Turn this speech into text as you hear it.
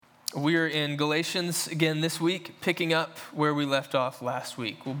We're in Galatians again this week, picking up where we left off last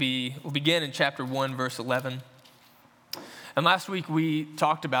week. We'll begin in chapter 1, verse 11. And last week we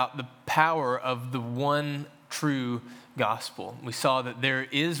talked about the power of the one true gospel. We saw that there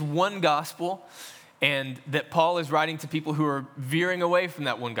is one gospel and that Paul is writing to people who are veering away from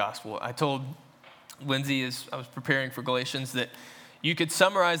that one gospel. I told Lindsay as I was preparing for Galatians that you could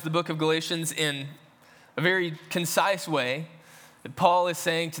summarize the book of Galatians in a very concise way. That Paul is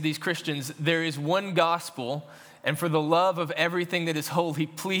saying to these Christians, there is one gospel, and for the love of everything that is holy,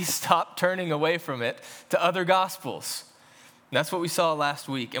 please stop turning away from it to other gospels. And that's what we saw last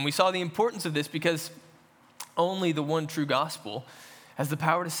week. And we saw the importance of this because only the one true gospel has the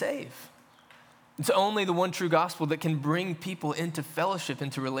power to save. It's only the one true gospel that can bring people into fellowship,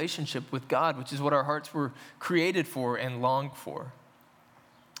 into relationship with God, which is what our hearts were created for and longed for.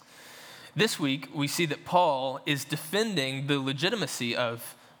 This week, we see that Paul is defending the legitimacy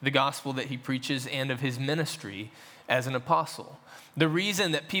of the gospel that he preaches and of his ministry as an apostle. The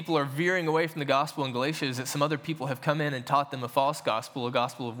reason that people are veering away from the gospel in Galatia is that some other people have come in and taught them a false gospel, a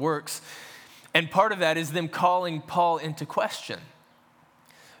gospel of works. And part of that is them calling Paul into question,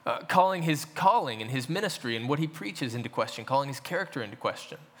 calling his calling and his ministry and what he preaches into question, calling his character into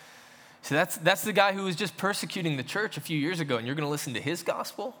question. So that's the guy who was just persecuting the church a few years ago, and you're going to listen to his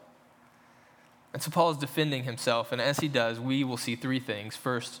gospel? And so Paul is defending himself, and as he does, we will see three things.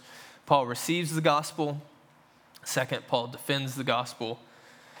 First, Paul receives the gospel. Second, Paul defends the gospel.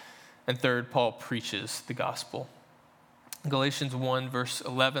 And third, Paul preaches the gospel. Galatians 1, verse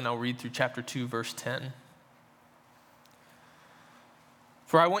 11, I'll read through chapter 2, verse 10.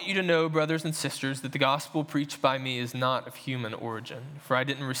 For I want you to know, brothers and sisters, that the gospel preached by me is not of human origin. For I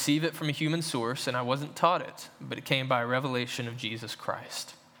didn't receive it from a human source, and I wasn't taught it, but it came by a revelation of Jesus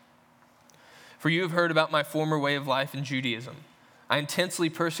Christ. For you have heard about my former way of life in Judaism. I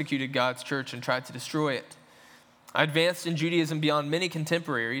intensely persecuted God's church and tried to destroy it. I advanced in Judaism beyond many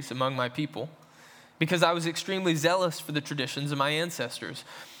contemporaries among my people, because I was extremely zealous for the traditions of my ancestors.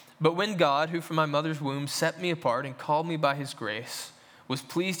 But when God, who from my mother's womb set me apart and called me by his grace, was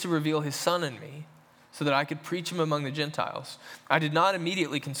pleased to reveal his Son in me, so that I could preach him among the Gentiles, I did not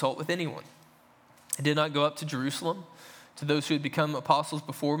immediately consult with anyone. I did not go up to Jerusalem to those who had become apostles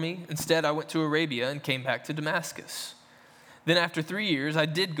before me. Instead, I went to Arabia and came back to Damascus. Then after 3 years, I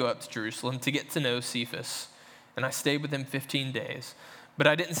did go up to Jerusalem to get to know Cephas, and I stayed with him 15 days. But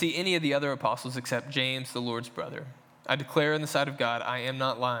I didn't see any of the other apostles except James, the Lord's brother. I declare in the sight of God, I am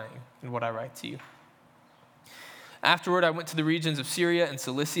not lying in what I write to you. Afterward, I went to the regions of Syria and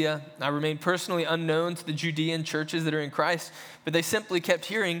Cilicia. I remained personally unknown to the Judean churches that are in Christ, but they simply kept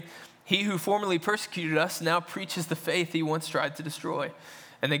hearing, he who formerly persecuted us now preaches the faith he once tried to destroy,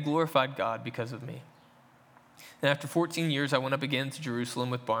 and they glorified God because of me. And after 14 years, I went up again to Jerusalem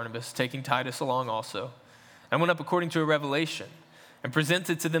with Barnabas, taking Titus along also. I went up according to a revelation and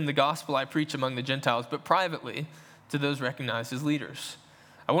presented to them the gospel I preach among the Gentiles, but privately to those recognized as leaders.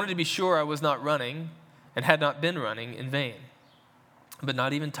 I wanted to be sure I was not running and had not been running in vain. But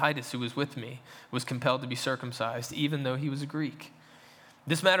not even Titus, who was with me, was compelled to be circumcised, even though he was a Greek.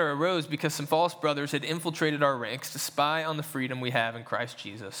 This matter arose because some false brothers had infiltrated our ranks to spy on the freedom we have in Christ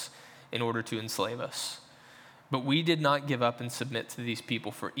Jesus in order to enslave us. But we did not give up and submit to these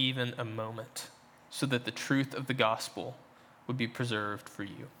people for even a moment, so that the truth of the gospel would be preserved for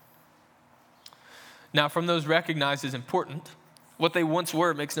you. Now, from those recognized as important, what they once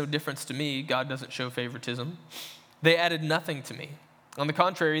were makes no difference to me. God doesn't show favoritism. They added nothing to me. On the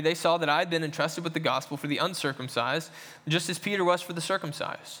contrary, they saw that I had been entrusted with the gospel for the uncircumcised, just as Peter was for the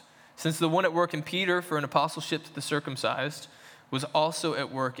circumcised. Since the one at work in Peter for an apostleship to the circumcised was also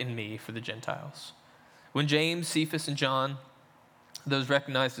at work in me for the Gentiles. When James, Cephas, and John, those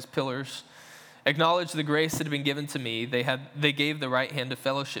recognized as pillars, acknowledged the grace that had been given to me, they gave the right hand of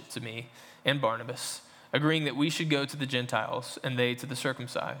fellowship to me and Barnabas, agreeing that we should go to the Gentiles and they to the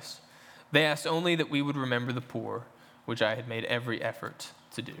circumcised. They asked only that we would remember the poor, which I had made every effort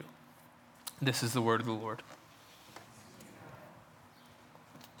to do. This is the word of the Lord.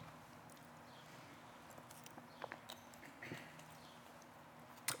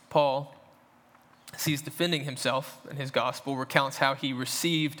 Paul, as he's defending himself and his gospel, recounts how he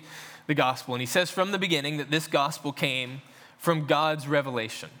received the gospel. And he says from the beginning that this gospel came from God's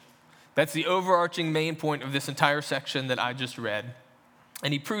revelation. That's the overarching main point of this entire section that I just read.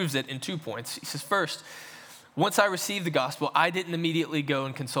 And he proves it in 2 points. He says, first, once I received the gospel, I didn't immediately go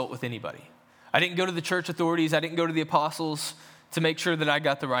and consult with anybody. I didn't go to the church authorities. I didn't go to the apostles to make sure that I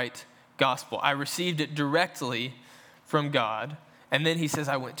got the right gospel. I received it directly from God. And then he says,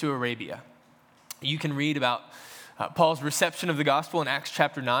 I went to Arabia. You can read about Paul's reception of the gospel in Acts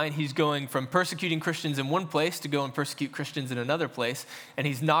chapter 9, he's going from persecuting Christians in one place to go and persecute Christians in another place, and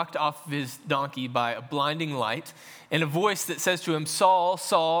he's knocked off of his donkey by a blinding light, and a voice that says to him, Saul,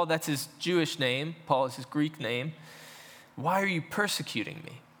 Saul, that's his Jewish name, Paul is his Greek name, why are you persecuting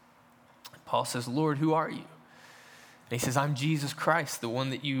me? Paul says, Lord, who are you? And he says, I'm Jesus Christ, the one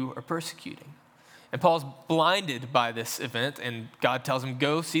that you are persecuting. And Paul's blinded by this event, and God tells him,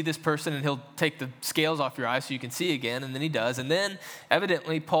 go see this person, and he'll take the scales off your eyes so you can see again, and then he does. And then,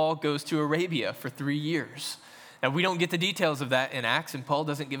 evidently, Paul goes to Arabia for 3 years. Now, we don't get the details of that in Acts, and Paul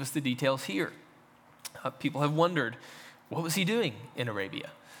doesn't give us the details here. People have wondered, what was he doing in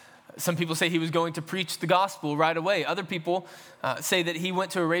Arabia? Some people say he was going to preach the gospel right away. Other people say that he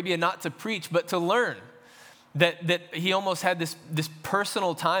went to Arabia not to preach, but to learn. That he almost had this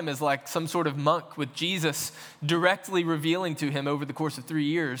personal time as like some sort of monk with Jesus directly revealing to him over the course of 3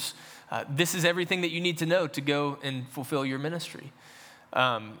 years, this is everything that you need to know to go and fulfill your ministry.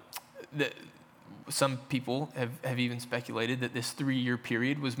 Some people have even speculated that this 3-year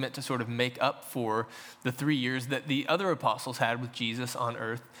period was meant to sort of make up for the 3 years that the other apostles had with Jesus on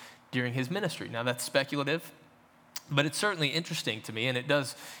earth during his ministry. Now that's speculative, but it's certainly interesting to me, and it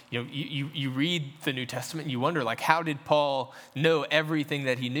does, you read the New Testament and you wonder, like, how did Paul know everything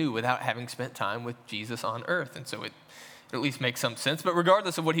that he knew without having spent time with Jesus on earth? And so it at least makes some sense. But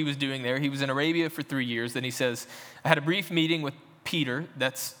regardless of what he was doing there, he was in Arabia for 3 years. Then he says, I had a brief meeting with Peter,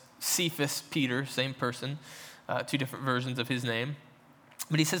 that's Cephas Peter, same person, 2 different versions of his name.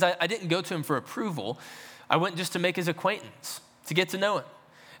 But he says, I didn't go to him for approval. I went just to make his acquaintance, to get to know him.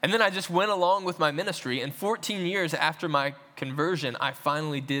 And then I just went along with my ministry, and 14 years after my conversion, I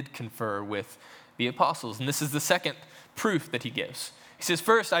finally did confer with the apostles. And this is the second proof that he gives. He says,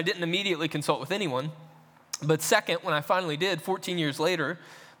 first, I didn't immediately consult with anyone, but second, when I finally did, 14 years later,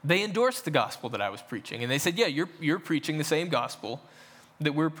 they endorsed the gospel that I was preaching. And they said, yeah, you're preaching the same gospel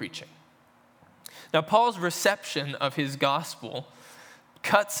that we're preaching. Now, Paul's reception of his gospel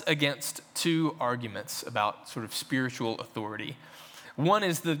cuts against 2 arguments about sort of spiritual authority. One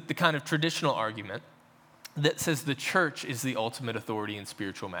is the kind of traditional argument that says the church is the ultimate authority in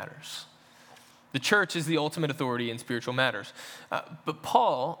spiritual matters. The church is the ultimate authority in spiritual matters. But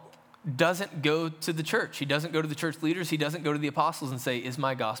Paul doesn't go to the church. He doesn't go to the church leaders. He doesn't go to the apostles and say, is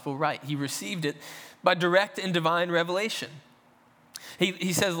my gospel right? He received it by direct and divine revelation.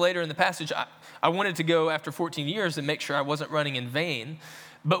 He says later in the passage, I wanted to go after 14 years and make sure I wasn't running in vain,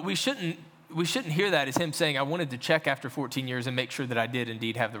 but we shouldn't hear that as him saying, I wanted to check after 14 years and make sure that I did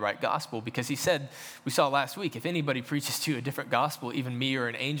indeed have the right gospel, because he said, we saw last week, if anybody preaches to you a different gospel, even me or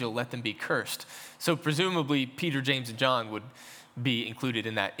an angel, let them be cursed. So presumably Peter, James, and John would be included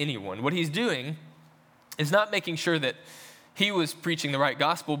in that anyone. What he's doing is not making sure that he was preaching the right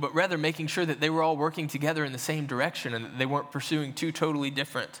gospel, but rather making sure that they were all working together in the same direction and that they weren't pursuing 2 totally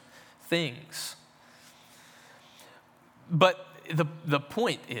different things. But the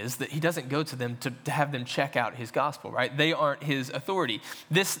point is that he doesn't go to them to have them check out his gospel, right? They aren't his authority.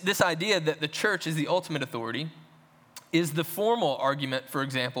 This idea that the church is the ultimate authority is the formal argument, for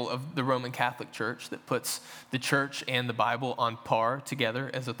example, of the Roman Catholic Church that puts the church and the Bible on par together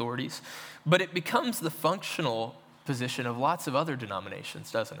as authorities. But it becomes the functional position of lots of other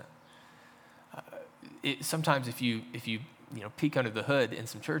denominations, doesn't it? Sometimes if you peek under the hood in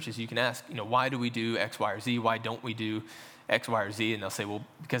some churches, you can ask, why do we do X, Y, or Z? Why don't we do X, Y, or Z? And they'll say, well,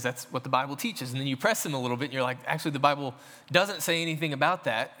 because that's what the Bible teaches. And then you press them a little bit and you're like, actually, the Bible doesn't say anything about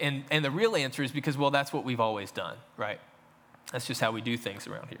that. And the real answer is because, well, that's what we've always done, right? That's just how we do things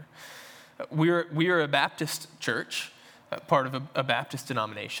around here. We are a Baptist church, part of a Baptist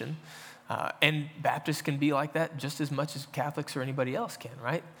denomination. And Baptists can be like that just as much as Catholics or anybody else can,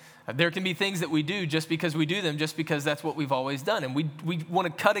 right? There can be things that we do just because we do them, just because that's what we've always done. And we want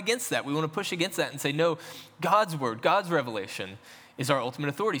to cut against that. We want to push against that and say, no, God's word, God's revelation is our ultimate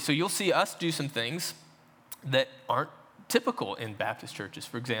authority. So you'll see us do some things that aren't typical in Baptist churches.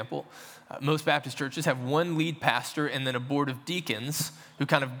 For example, most Baptist churches have one lead pastor and then a board of deacons who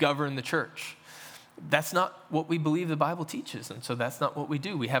kind of govern the church. That's not what we believe the Bible teaches, and so that's not what we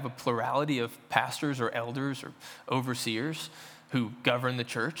do. We have a plurality of pastors or elders or overseers who govern the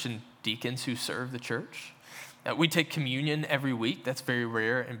church and deacons who serve the church. We take communion every week. That's very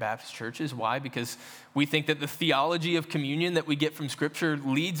rare in Baptist churches. Why? Because we think that the theology of communion that we get from Scripture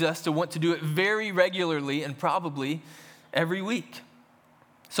leads us to want to do it very regularly and probably every week.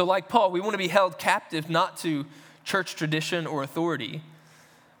 So like Paul, we want to be held captive not to church tradition or authority,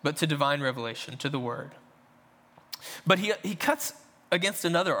 but to divine revelation, to the word. But he cuts against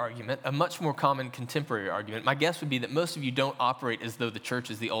another argument, a much more common contemporary argument. My guess would be that most of you don't operate as though the church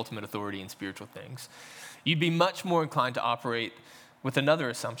is the ultimate authority in spiritual things. You'd be much more inclined to operate with another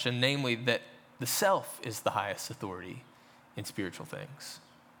assumption, namely that the self is the highest authority in spiritual things.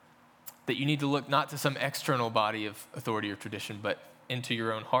 That you need to look not to some external body of authority or tradition, but into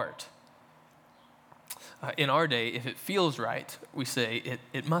your own heart. In our day, if it feels right, we say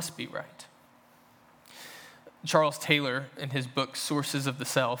it must be right. Charles Taylor, in his book, Sources of the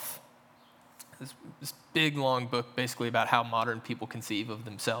Self, this big, long book basically about how modern people conceive of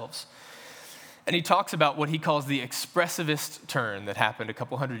themselves. And he talks about what he calls the expressivist turn that happened a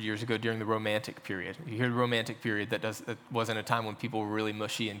couple hundred years ago during the Romantic period. You hear the Romantic period, that wasn't a time when people were really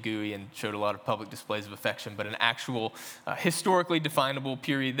mushy and gooey and showed a lot of public displays of affection, but an actual historically definable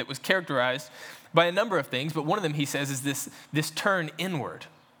period that was characterized by a number of things. But one of them, he says, is this turn inward.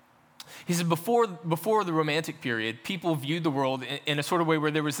 He said before the Romantic period, people viewed the world in a sort of way where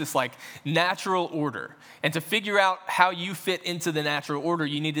there was this like natural order. And to figure out how you fit into the natural order,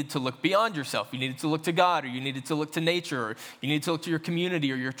 you needed to look beyond yourself. You needed to look to God, or you needed to look to nature, or you needed to look to your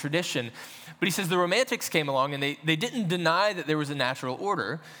community or your tradition. But he says the Romantics came along and they didn't deny that there was a natural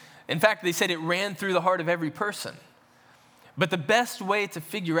order. In fact, they said it ran through the heart of every person. But the best way to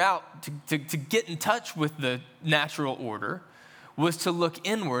figure out, to get in touch with the natural order, was to look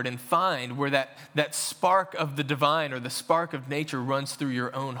inward and find where that spark of the divine or the spark of nature runs through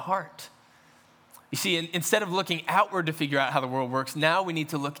your own heart. You see, instead of looking outward to figure out how the world works, now we need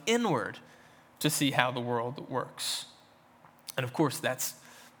to look inward to see how the world works. And of course, that's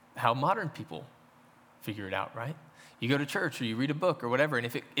how modern people figure it out, right? You go to church or you read a book or whatever, and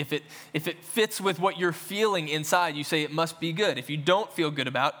if it fits with what you're feeling inside, you say it must be good. If you don't feel good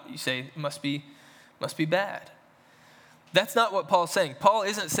about it, you say it must be bad. That's not what Paul's saying. Paul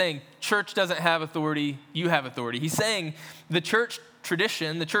isn't saying church doesn't have authority, you have authority. He's saying the church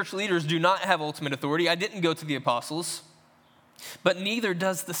tradition, the church leaders do not have ultimate authority. I didn't go to the apostles, but neither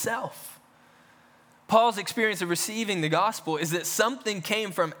does the self. Paul's experience of receiving the gospel is that something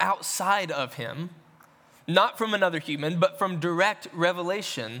came from outside of him, not from another human, but from direct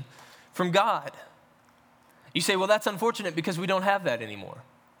revelation from God. You say, well, that's unfortunate because we don't have that anymore.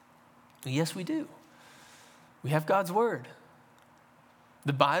 Yes, we do. We have God's word.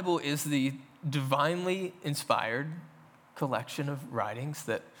 The Bible is the divinely inspired collection of writings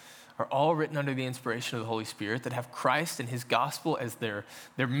that are all written under the inspiration of the Holy Spirit, that have Christ and his gospel as their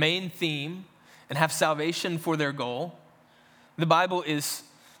main theme and have salvation for their goal. The Bible is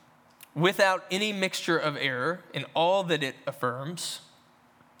without any mixture of error in all that it affirms.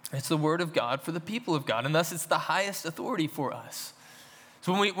 It's the word of God for the people of God, and thus it's the highest authority for us.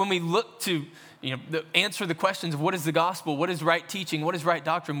 So when we look to answer the questions of what is the gospel, what is right teaching, what is right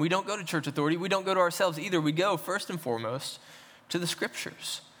doctrine, we don't go to church authority, we don't go to ourselves either. We go first and foremost to the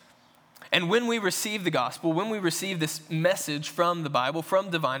scriptures. And when we receive the gospel, when we receive this message from the Bible,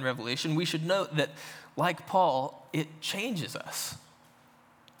 from divine revelation, we should note that, like Paul, it changes us.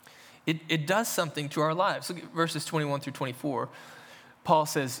 It does something to our lives. Look at verses 21 through 24. Paul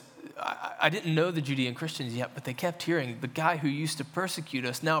says, I didn't know the Judean Christians yet, but they kept hearing the guy who used to persecute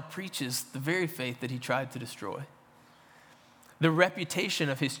us now preaches the very faith that he tried to destroy. The reputation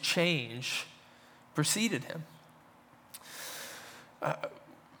of his change preceded him. A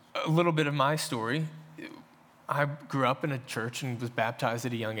little bit of my story. I grew up in a church and was baptized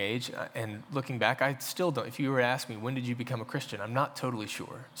at a young age. And looking back, I still don't. If you were to ask me, when did you become a Christian? I'm not totally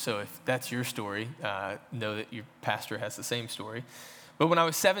sure. So if that's your story, know that your pastor has the same story. But when I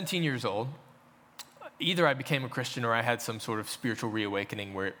was 17 years old, either I became a Christian or I had some sort of spiritual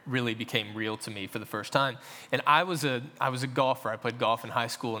reawakening where it really became real to me for the first time. And I was a golfer. I played golf in high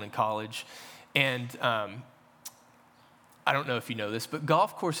school and in college. And I don't know if you know this, but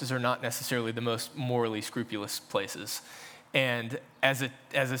golf courses are not necessarily the most morally scrupulous places. And as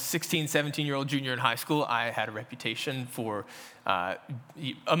a 16, 17-year-old junior in high school, I had a reputation for,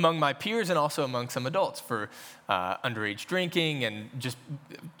 among my peers and also among some adults, for underage drinking and just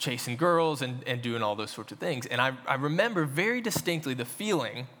chasing girls and doing all those sorts of things. And I remember very distinctly the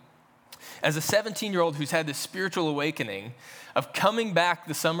feeling as a 17-year-old who's had this spiritual awakening of coming back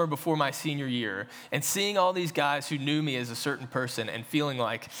the summer before my senior year and seeing all these guys who knew me as a certain person and feeling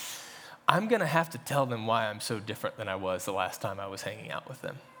like, I'm going to have to tell them why I'm so different than I was the last time I was hanging out with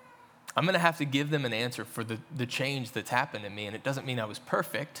them. I'm going to have to give them an answer for the change that's happened in me. And it doesn't mean I was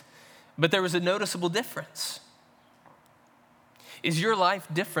perfect, but there was a noticeable difference. Is your life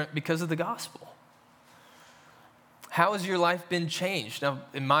different because of the gospel? How has your life been changed? Now,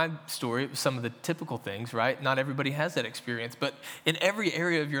 in my story, it was some of the typical things, right? Not everybody has that experience, but in every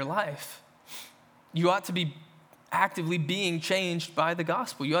area of your life, you ought to be actively being changed by the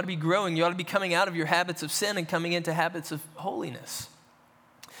gospel. You ought to be growing. You ought to be coming out of your habits of sin and coming into habits of holiness.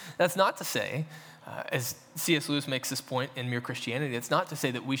 That's not to say As C.S. Lewis makes this point in Mere Christianity, it's not to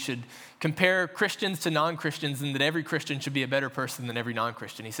say that we should compare Christians to non-Christians and that every Christian should be a better person than every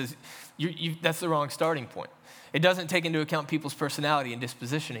non-Christian. He says that's the wrong starting point. It doesn't take into account people's personality and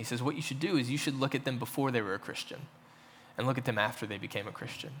disposition. He says what you should do is you should look at them before they were a Christian and look at them after they became a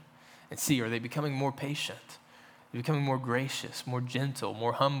Christian and see, are they becoming more patient? Are they becoming more gracious, more gentle,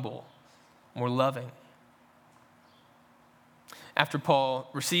 more humble, more loving? After Paul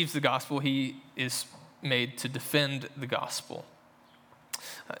receives the gospel, he is made to defend the gospel.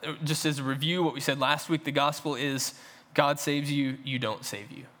 Just as a review, what we said last week, the gospel is God saves you, you don't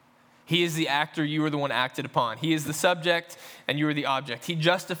save you. He is the actor, you are the one acted upon. He is the subject, and you are the object. He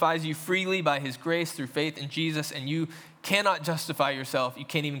justifies you freely by his grace through faith in Jesus, and you cannot justify yourself. You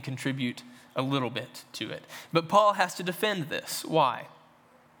can't even contribute a little bit to it. But Paul has to defend this. Why?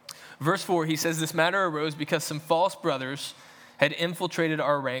 Verse 4, he says, this matter arose because some false brothers had infiltrated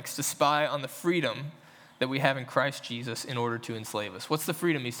our ranks to spy on the freedom that we have in Christ Jesus in order to enslave us. What's the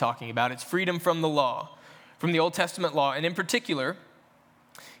freedom he's talking about? It's freedom from the law, from the Old Testament law. And in particular,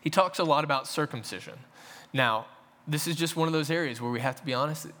 he talks a lot about circumcision. Now, this is just one of those areas where we have to be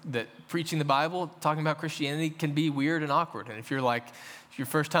honest that preaching the Bible, talking about Christianity can be weird and awkward. And if your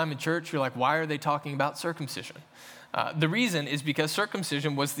first time in church, you're like, why are they talking about circumcision? The reason is because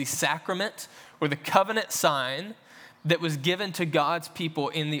circumcision was the sacrament or the covenant sign that was given to God's people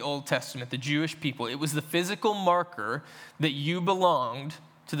in the Old Testament, the Jewish people. It was the physical marker that you belonged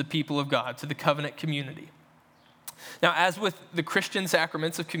to the people of God, to the covenant community. Now, as with the Christian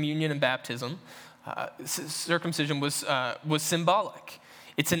sacraments of communion and baptism, circumcision was symbolic.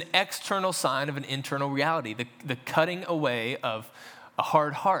 It's an external sign of an internal reality, the cutting away of a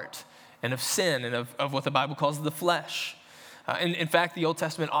hard heart and of sin and of what the Bible calls the flesh. In fact, the Old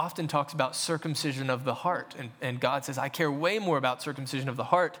Testament often talks about circumcision of the heart. And God says, I care way more about circumcision of the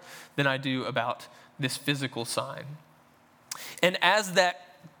heart than I do about this physical sign. And as that,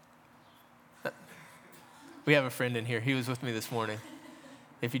 we have a friend in here. He was with me this morning.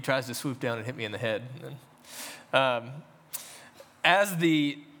 If he tries to swoop down and hit me in the head. As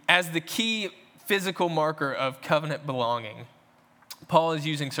the key physical marker of covenant belonging, Paul is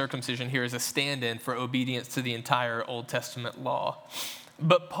using circumcision here as a stand-in for obedience to the entire Old Testament law.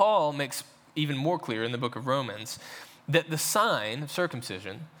 But Paul makes even more clear in the book of Romans that the sign of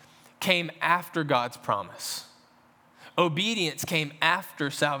circumcision came after God's promise. Obedience came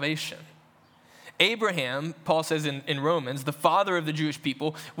after salvation. Abraham, Paul says in Romans, the father of the Jewish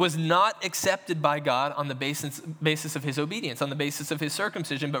people, was not accepted by God on the basis of his obedience, on the basis of his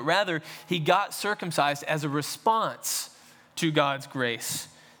circumcision, but rather he got circumcised as a response to God's grace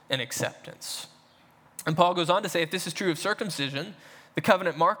and acceptance. And Paul goes on to say, if this is true of circumcision, the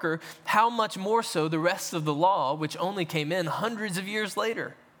covenant marker, how much more so the rest of the law, which only came in hundreds of years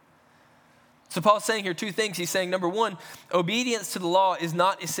later. So Paul's saying here two things. He's saying, number one, obedience to the law is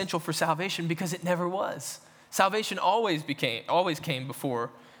not essential for salvation because it never was. Salvation always came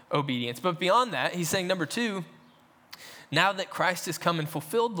before obedience. But beyond that, he's saying, number two, now that Christ has come and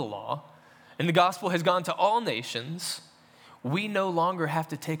fulfilled the law, and the gospel has gone to all nations, we no longer have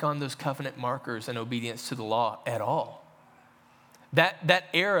to take on those covenant markers and obedience to the law at all. That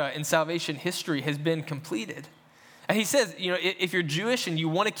era in salvation history has been completed. And he says, if you're Jewish and you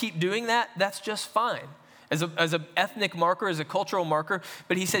want to keep doing that, that's just fine. As an ethnic marker, as a cultural marker.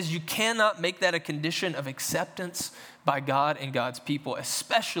 But he says you cannot make that a condition of acceptance by God and God's people,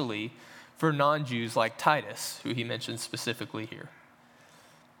 especially for non-Jews like Titus, who he mentions specifically here.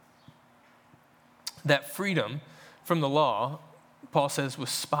 That freedom from the law, Paul says, was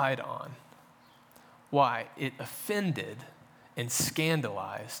spied on. Why? It offended and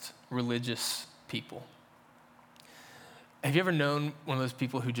scandalized religious people. Have you ever known one of those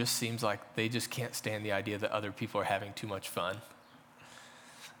people who just seems like they just can't stand the idea that other people are having too much fun?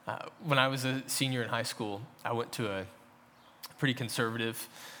 When I was a senior in high school, I went to a pretty conservative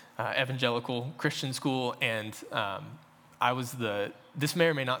evangelical Christian school, and I was this may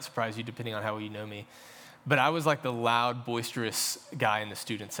or may not surprise you depending on how well you know me, but I was like the loud, boisterous guy in the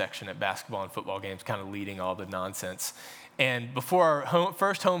student section at basketball and football games, kind of leading all the nonsense. And before our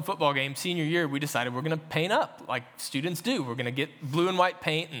first home football game, senior year, we decided we're going to paint up like students do. We're going to get blue and white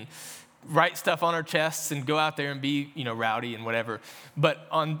paint and write stuff on our chests and go out there and be, rowdy and whatever. But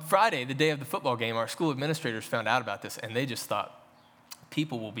on Friday, the day of the football game, our school administrators found out about this, and they just thought,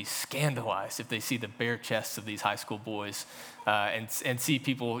 people will be scandalized if they see the bare chests of these high school boys and see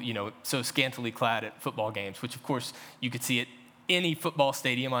people, so scantily clad at football games, which, of course, you could see at any football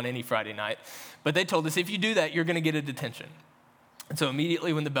stadium on any Friday night. But they told us, if you do that, you're going to get a detention. And so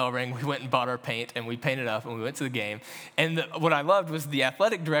immediately when the bell rang, we went and bought our paint and we painted up and we went to the game. And what I loved was the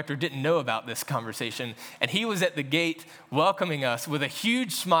athletic director didn't know about this conversation. And he was at the gate welcoming us with a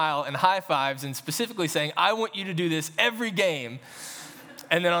huge smile and high fives and specifically saying, I want you to do this every game.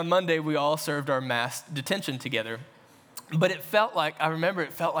 And then on Monday, we all served our mass detention together. But I remember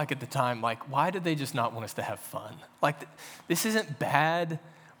it felt like at the time, like, why did they just not want us to have fun? Like, this isn't bad.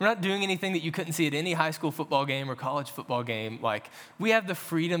 We're not doing anything that you couldn't see at any high school football game or college football game. Like, we have the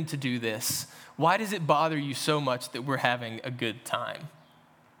freedom to do this. Why does it bother you so much that we're having a good time?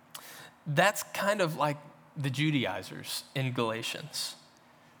 That's kind of like the Judaizers in Galatians.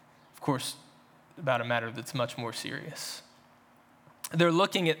 Of course, about a matter that's much more serious. They're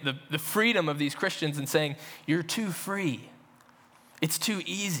looking at the freedom of these Christians and saying, you're too free. It's too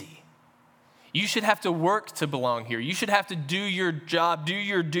easy. You should have to work to belong here. You should have to do your job, do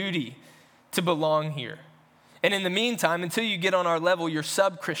your duty to belong here. And in the meantime, until you get on our level, you're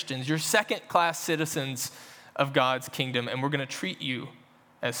sub-Christians. You're second-class citizens of God's kingdom, and we're going to treat you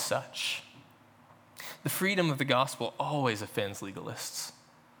as such. The freedom of the gospel always offends legalists.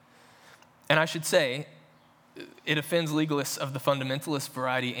 And I should say, it offends legalists of the fundamentalist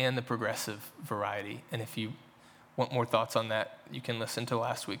variety and the progressive variety. And if you want more thoughts on that, you can listen to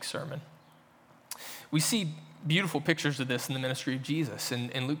last week's sermon. We see beautiful pictures of this in the ministry of Jesus.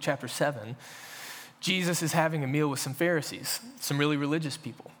 In Luke chapter 7, Jesus is having a meal with some Pharisees, some really religious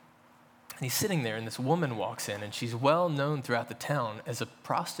people. And he's sitting there, and this woman walks in, and she's well known throughout the town as a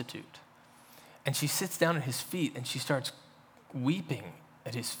prostitute. And she sits down at his feet, and she starts weeping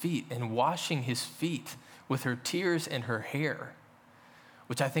at his feet and washing his feet with her tears and her hair,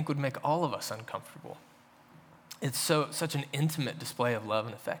 which I think would make all of us uncomfortable. It's such an intimate display of love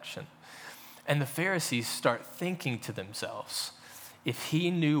and affection. And the Pharisees start thinking to themselves, if he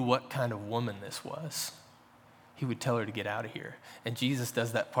knew what kind of woman this was, he would tell her to get out of here. And Jesus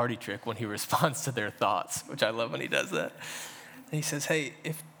does that party trick when he responds to their thoughts, which I love when he does that. And he says, hey,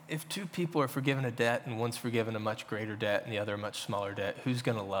 if two people are forgiven a debt and one's forgiven a much greater debt and the other a much smaller debt, who's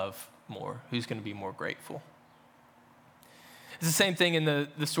going to love more? Who's going to be more grateful? It's the same thing in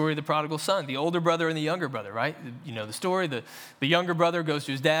the story of the prodigal son, the older brother and the younger brother, right? You know the story. The younger brother goes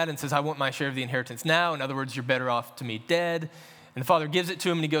to his dad and says, I want my share of the inheritance now. In other words, you're better off to me dead. And the father gives it to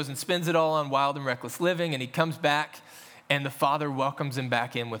him, and he goes and spends it all on wild and reckless living. And he comes back, and the father welcomes him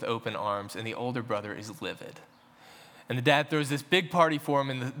back in with open arms, and the older brother is livid. And the dad throws this big party for him,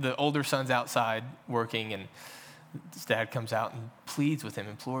 and the older son's outside working, and his dad comes out and pleads with him,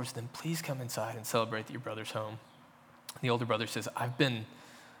 implores them, please come inside and celebrate that your brother's home. The older brother says, I've been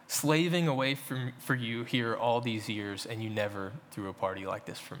slaving away for you here all these years, and you never threw a party like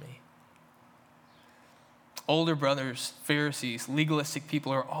this for me. Older brothers, Pharisees, legalistic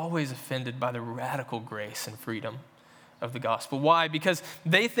people are always offended by the radical grace and freedom of the gospel. Why? Because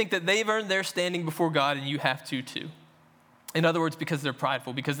they think that they've earned their standing before God, and you have to too. In other words, because they're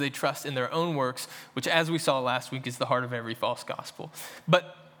prideful, because they trust in their own works, which, as we saw last week, is the heart of every false gospel.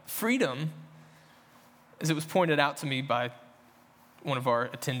 But freedom, as it was pointed out to me by one of our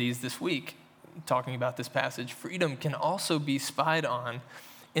attendees this week, talking about this passage, freedom can also be spied on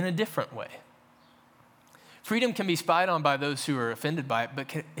in a different way. Freedom can be spied on by those who are offended by it,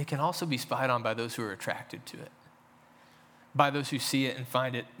 but it can also be spied on by those who are attracted to it, by those who see it and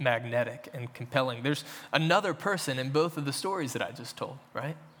find it magnetic and compelling. There's another person in both of the stories that I just told,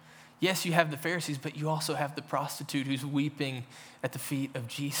 right? Yes, you have the Pharisees, but you also have the prostitute who's weeping at the feet of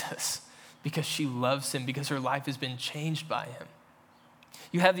Jesus because she loves him, because her life has been changed by him.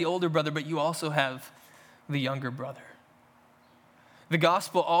 You have the older brother, but you also have the younger brother. The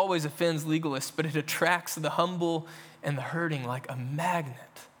gospel always offends legalists, but it attracts the humble and the hurting like a magnet.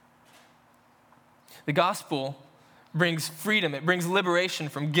 The gospel brings freedom. It brings liberation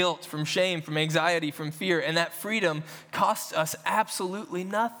from guilt, from shame, from anxiety, from fear. And that freedom costs us absolutely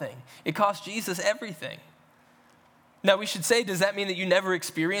nothing. It costs Jesus everything. Now, we should say, does that mean that you never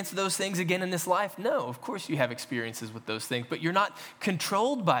experience those things again in this life? No, of course you have experiences with those things, but you're not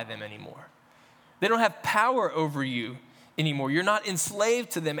controlled by them anymore. They don't have power over you anymore. You're not enslaved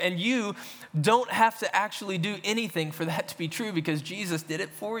to them, and you don't have to actually do anything for that to be true because Jesus did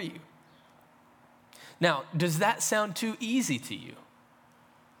it for you. Now, does that sound too easy to you?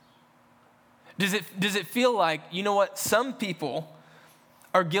 Does it feel like, you know what, some people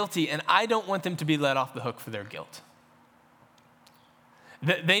are guilty and I don't want them to be let off the hook for their guilt?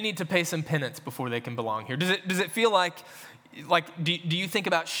 They need to pay some penance before they can belong here. Does it feel like do you think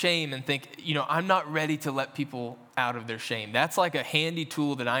about shame and think, you know, I'm not ready to let people out of their shame? That's like a handy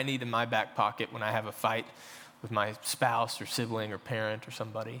tool that I need in my back pocket when I have a fight with my spouse or sibling or parent or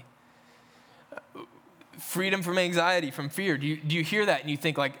somebody. freedom from anxiety, from fear. Do you hear that and you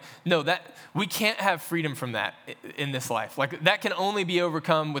think like, no, that we can't have freedom from that in this life. Like that can only be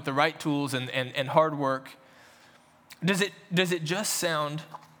overcome with the right tools and hard work. Does it just sound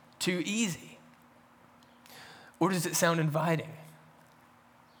too easy? Or does it sound inviting?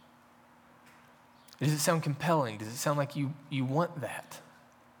 Does it sound compelling? Does it sound like you want that?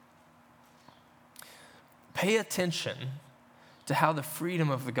 Pay attention to how the freedom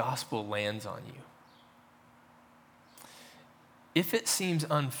of the gospel lands on you. If it seems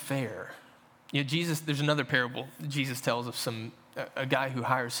unfair, there's another parable Jesus tells of a guy who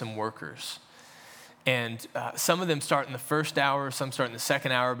hires some workers. And some of them start in the first hour, some start in the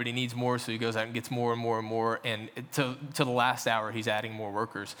second hour, but he needs more, so he goes out and gets more and more and more. And to the last hour, he's adding more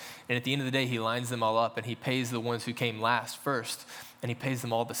workers. And at the end of the day, he lines them all up, and he pays the ones who came last first, and he pays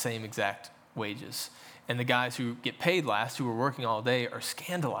them all the same exact wages. And the guys who get paid last, who were working all day, are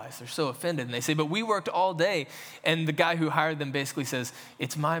scandalized. They're so offended. And they say, but we worked all day. And the guy who hired them basically says,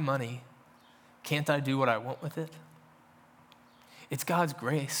 it's my money. Can't I do what I want with it? It's God's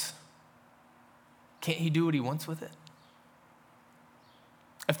grace. Can't he do what he wants with it?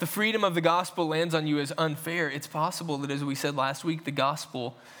 If the freedom of the gospel lands on you as unfair, it's possible that, as we said last week, the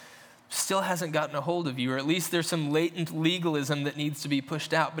gospel still hasn't gotten a hold of you, or at least there's some latent legalism that needs to be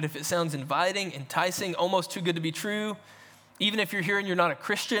pushed out. But if it sounds inviting, enticing, almost too good to be true, even if you're here and you're not a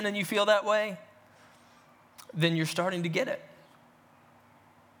Christian and you feel that way, then you're starting to get it.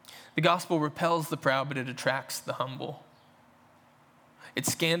 The gospel repels the proud, but it attracts the humble. It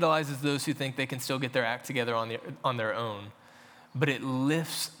scandalizes those who think they can still get their act together on their own, but it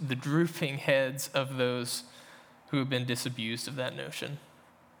lifts the drooping heads of those who have been disabused of that notion.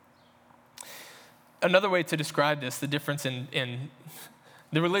 Another way to describe this, the difference in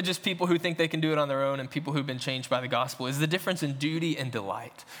the religious people who think they can do it on their own and people who've been changed by the gospel, is the difference in duty and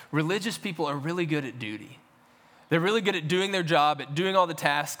delight. Religious people are really good at duty. They're really good at doing their job, at doing all the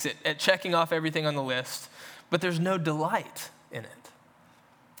tasks, at checking off everything on the list, but there's no delight in it.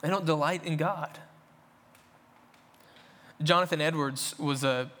 They don't delight in God. Jonathan Edwards was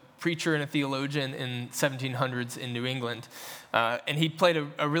a preacher and a theologian in 1700s in New England, and he played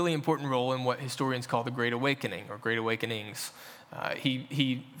a really important role in what historians call the Great Awakening or Great Awakenings.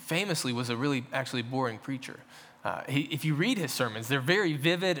 He famously was a really actually boring preacher. If you read his sermons, they're very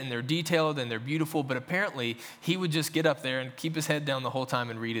vivid and they're detailed and they're beautiful, but apparently he would just get up there and keep his head down the whole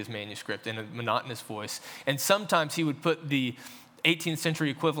time and read his manuscript in a monotonous voice. And sometimes he would put the 18th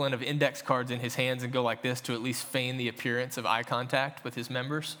century equivalent of index cards in his hands and go like this to at least feign the appearance of eye contact with his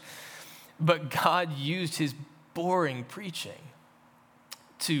members. But God used his boring preaching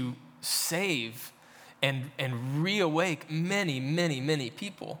to save and reawake many, many, many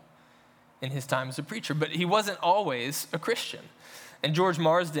people in his time as a preacher. But he wasn't always a Christian. And George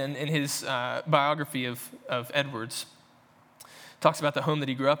Marsden, in his biography of Edwards, talks about the home that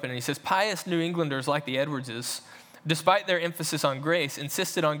he grew up in, and he says, pious New Englanders like the Edwardses, despite their emphasis on grace,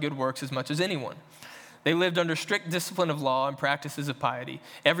 insisted on good works as much as anyone. They lived under strict discipline of law and practices of piety.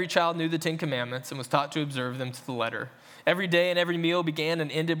 Every child knew the 10 Commandments and was taught to observe them to the letter. Every day and every meal began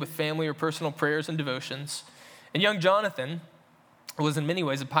and ended with family or personal prayers and devotions. And young Jonathan was in many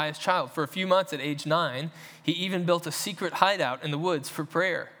ways a pious child. For a few months at age 9, he even built a secret hideout in the woods for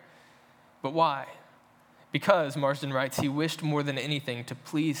prayer. But why? Because, Marsden writes, he wished more than anything to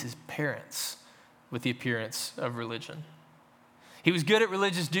please his parents with the appearance of religion. He was good at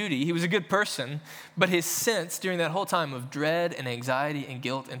religious duty. He was a good person, but his sense during that whole time of dread and anxiety and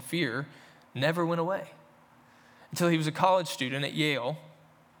guilt and fear never went away until he was a college student at Yale,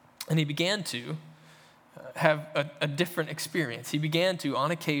 and he began to have a different experience. He began to,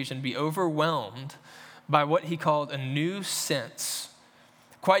 on occasion, be overwhelmed by what he called a new sense,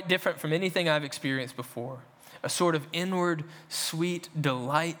 quite different from anything I've experienced before, a sort of inward, sweet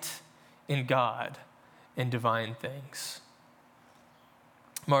delight in God and divine things.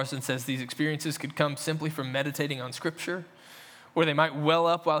 Marsden says these experiences could come simply from meditating on Scripture, or they might well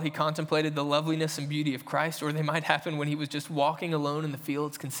up while he contemplated the loveliness and beauty of Christ, or they might happen when he was just walking alone in the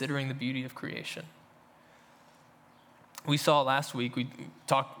fields considering the beauty of creation. We saw last week, we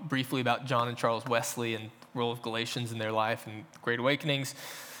talked briefly about John and Charles Wesley and the role of Galatians in their life and Great Awakenings.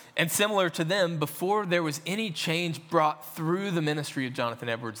 And similar to them, before there was any change brought through the ministry of Jonathan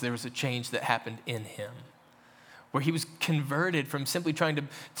Edwards, there was a change that happened in him, where he was converted from simply trying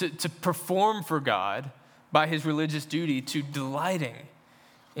to perform for God by his religious duty to delighting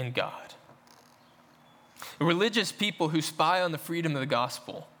in God. Religious people who spy on the freedom of the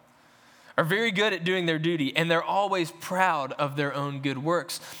gospel are very good at doing their duty, and they're always proud of their own good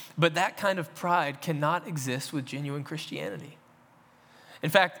works. But that kind of pride cannot exist with genuine Christianity. In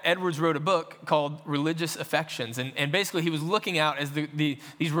fact, Edwards wrote a book called Religious Affections, and basically he was looking out as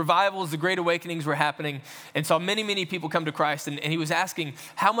these revivals, the Great Awakenings were happening, and saw many, many people come to Christ, and he was asking,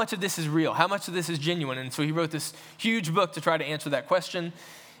 how much of this is real? How much of this is genuine? And so he wrote this huge book to try to answer that question,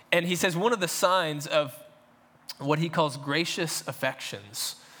 and he says one of the signs of what he calls gracious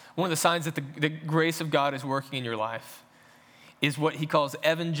affections, one of the signs that the grace of God is working in your life, is what he calls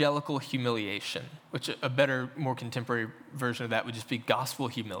evangelical humiliation, which a better, more contemporary version of that would just be gospel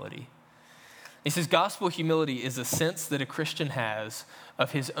humility. He says gospel humility is a sense that a Christian has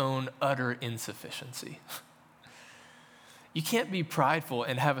of his own utter insufficiency. You can't be prideful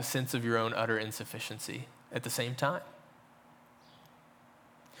and have a sense of your own utter insufficiency at the same time.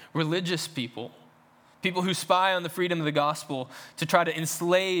 Religious people who spy on the freedom of the gospel to try to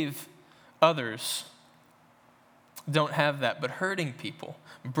enslave others, don't have that. But hurting people,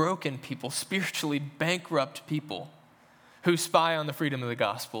 broken people, spiritually bankrupt people who spy on the freedom of the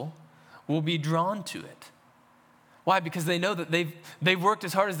gospel will be drawn to it. Why? Because they know that they've worked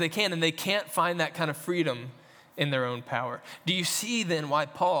as hard as they can and they can't find that kind of freedom in their own power. Do you see then why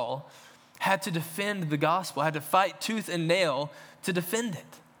Paul had to defend the gospel, had to fight tooth and nail to defend it?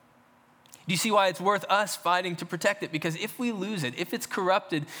 Do you see why it's worth us fighting to protect it? Because if we lose it, if it's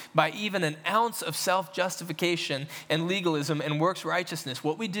corrupted by even an ounce of self-justification and legalism and works righteousness,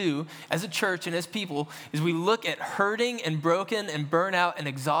 what we do as a church and as people is we look at hurting and broken and burnout and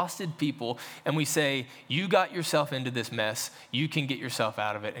exhausted people and we say, you got yourself into this mess, you can get yourself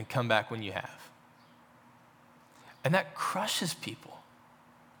out of it and come back when you have. And that crushes people.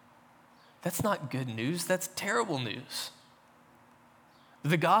 That's not good news, that's terrible news.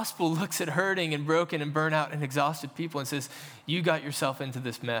 The gospel looks at hurting and broken and burnout and exhausted people and says, you got yourself into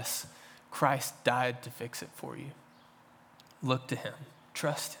this mess. Christ died to fix it for you. Look to him.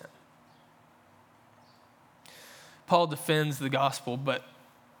 Trust him. Paul defends the gospel, but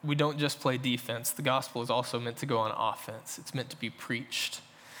we don't just play defense. The gospel is also meant to go on offense. It's meant to be preached.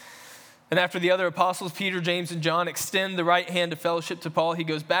 And after the other apostles, Peter, James, and John, extend the right hand of fellowship to Paul, he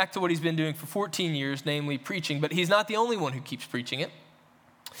goes back to what he's been doing for 14 years, namely preaching. But he's not the only one who keeps preaching it.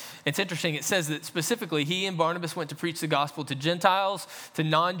 It's interesting, it says that specifically he and Barnabas went to preach the gospel to Gentiles, to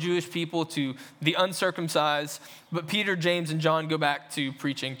non-Jewish people, to the uncircumcised, but Peter, James, and John go back to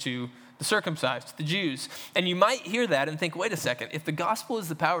preaching to the circumcised, to the Jews. And you might hear that and think, wait a second, if the gospel is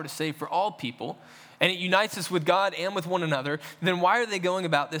the power to save for all people, and it unites us with God and with one another, then why are they going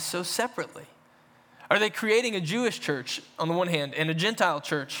about this so separately? Are they creating a Jewish church on the one hand and a Gentile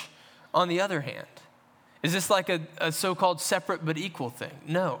church on the other hand? Is this like a so-called separate but equal thing?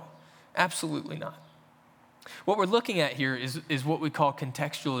 No, absolutely not. What we're looking at here is what we call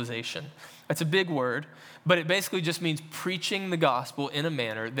contextualization. That's a big word, but it basically just means preaching the gospel in a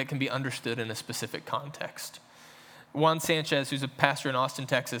manner that can be understood in a specific context. Juan Sanchez, who's a pastor in Austin,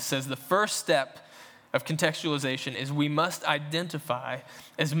 Texas, says the first step of contextualization is we must identify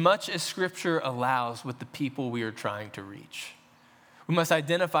as much as Scripture allows with the people we are trying to reach. We must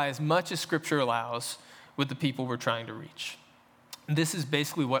identify as much as Scripture allows with the people we're trying to reach. This is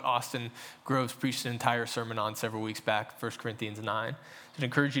basically what Austin Groves preached an entire sermon on several weeks back, 1 Corinthians 9. I'd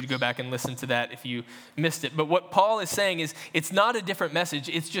encourage you to go back and listen to that if you missed it. But what Paul is saying is it's not a different message,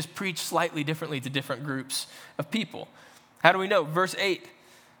 it's just preached slightly differently to different groups of people. How do we know? Verse 8,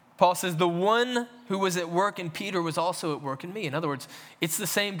 Paul says, the one who was at work in Peter was also at work in me. In other words, it's the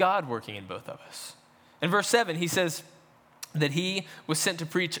same God working in both of us. In verse 7, he says, that he was sent to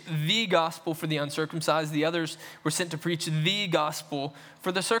preach the gospel for the uncircumcised. The others were sent to preach the gospel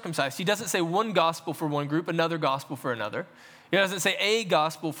for the circumcised. He doesn't say one gospel for one group, another gospel for another. He doesn't say a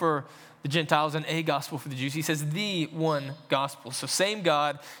gospel for the Gentiles and a gospel for the Jews. He says the one gospel. So same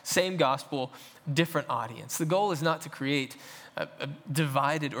God, same gospel, different audience. The goal is not to create a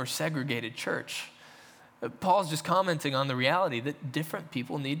divided or segregated church. Paul's just commenting on the reality that different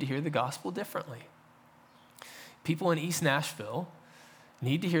people need to hear the gospel differently. People in East Nashville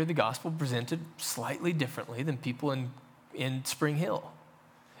need to hear the gospel presented slightly differently than people in Spring Hill,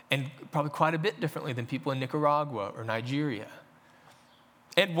 and probably quite a bit differently than people in Nicaragua or Nigeria.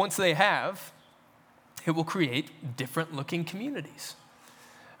 And once they have, it will create different looking communities.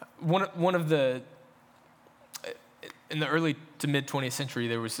 One of the, in the early to mid 20th century,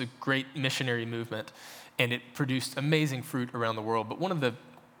 there was a great missionary movement, and it produced amazing fruit around the world. But one of the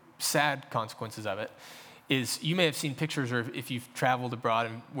sad consequences of it is you may have seen pictures, or if you've traveled abroad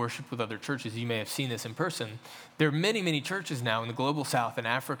and worshiped with other churches, you may have seen this in person. There are many, many churches now in the global south, in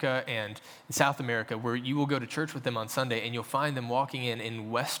Africa and in South America, where you will go to church with them on Sunday and you'll find them walking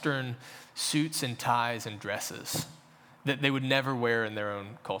in Western suits and ties and dresses that they would never wear in their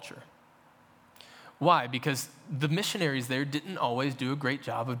own culture. Why? Because the missionaries there didn't always do a great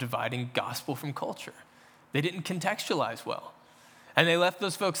job of dividing gospel from culture. They didn't contextualize well. And they left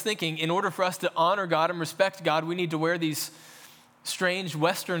those folks thinking, in order for us to honor God and respect God, we need to wear these strange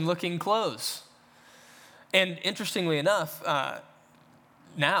Western-looking clothes. And interestingly enough,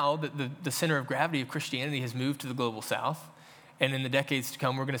 now that the center of gravity of Christianity has moved to the global south, and in the decades to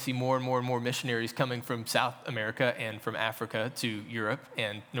come, we're going to see more and more and more missionaries coming from South America and from Africa to Europe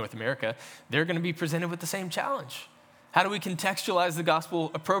and North America. They're going to be presented with the same challenge. How do we contextualize the gospel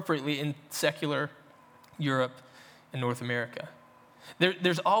appropriately in secular Europe and North America?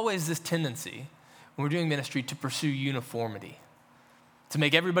 There's always this tendency when we're doing ministry to pursue uniformity, to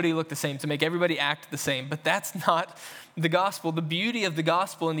make everybody look the same, to make everybody act the same. But that's not the gospel. The beauty of the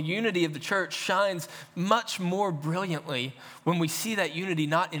gospel and the unity of the church shines much more brilliantly when we see that unity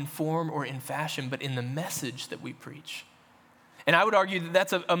not in form or in fashion, but in the message that we preach. And I would argue that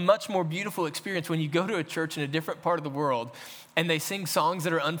that's a much more beautiful experience when you go to a church in a different part of the world and they sing songs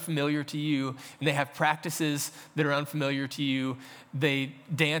that are unfamiliar to you, and they have practices that are unfamiliar to you. They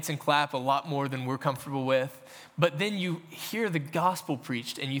dance and clap a lot more than we're comfortable with. But then you hear the gospel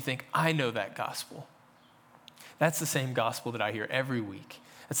preached and you think, I know that gospel. That's the same gospel that I hear every week.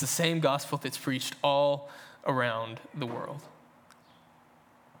 It's the same gospel that's preached all around the world.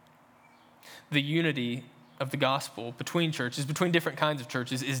 The unity of the gospel between churches, between different kinds of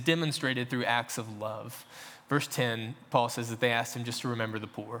churches, is demonstrated through acts of love. Verse 10, Paul says that they asked him just to remember the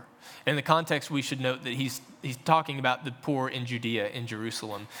poor. In the context, we should note that he's talking about the poor in Judea, in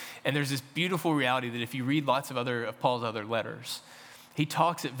Jerusalem. And there's this beautiful reality that if you read lots of Paul's other letters, he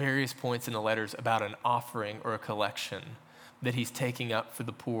talks at various points in the letters about an offering or a collection that he's taking up for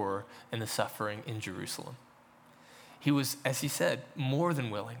the poor and the suffering in Jerusalem. He was, as he said, more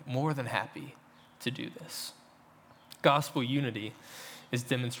than willing, more than happy to do this. Gospel unity is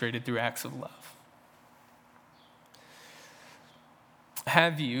demonstrated through acts of love.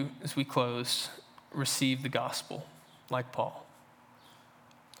 Have you, as we close, received the gospel like Paul?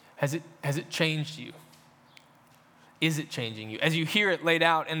 Has it changed you? Is it changing you? As you hear it laid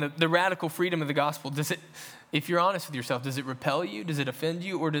out and the radical freedom of the gospel, does it, if you're honest with yourself, does it repel you? Does it offend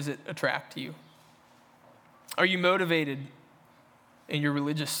you? Or does it attract you? Are you motivated in your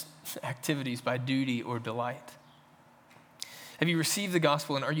religious activities by duty or delight? Have you received the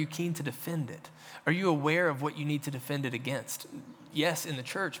gospel and are you keen to defend it? Are you aware of what you need to defend it against? Yes, in the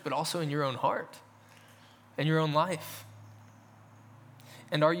church, but also in your own heart, in your own life.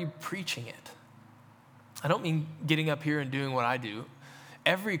 And are you preaching it? I don't mean getting up here and doing what I do.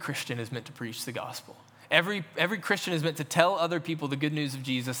 Every Christian is meant to preach the gospel. Every Christian is meant to tell other people the good news of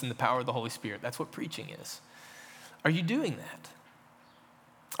Jesus and the power of the Holy Spirit. That's what preaching is. Are you doing that?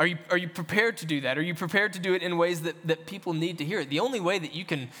 Are you prepared to do that? Are you prepared to do it in ways that people need to hear it? The only way that you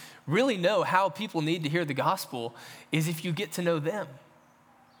can really know how people need to hear the gospel is if you get to know them.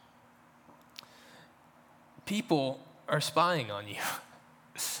 People are spying on you.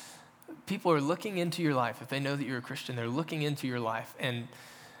 People are looking into your life. If they know that you're a Christian, they're looking into your life and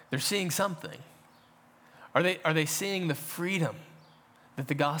they're seeing something. Are they seeing the freedom that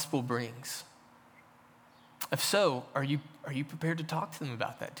the gospel brings? If so, are you prepared to talk to them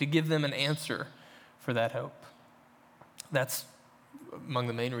about that, to give them an answer for that hope? That's among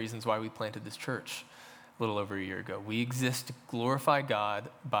the main reasons why we planted this church a little over a year ago. We exist to glorify God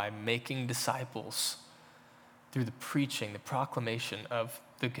by making disciples through the preaching, the proclamation of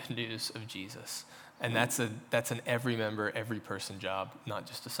the good news of Jesus. And that's an every member, every person job, not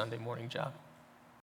just a Sunday morning job.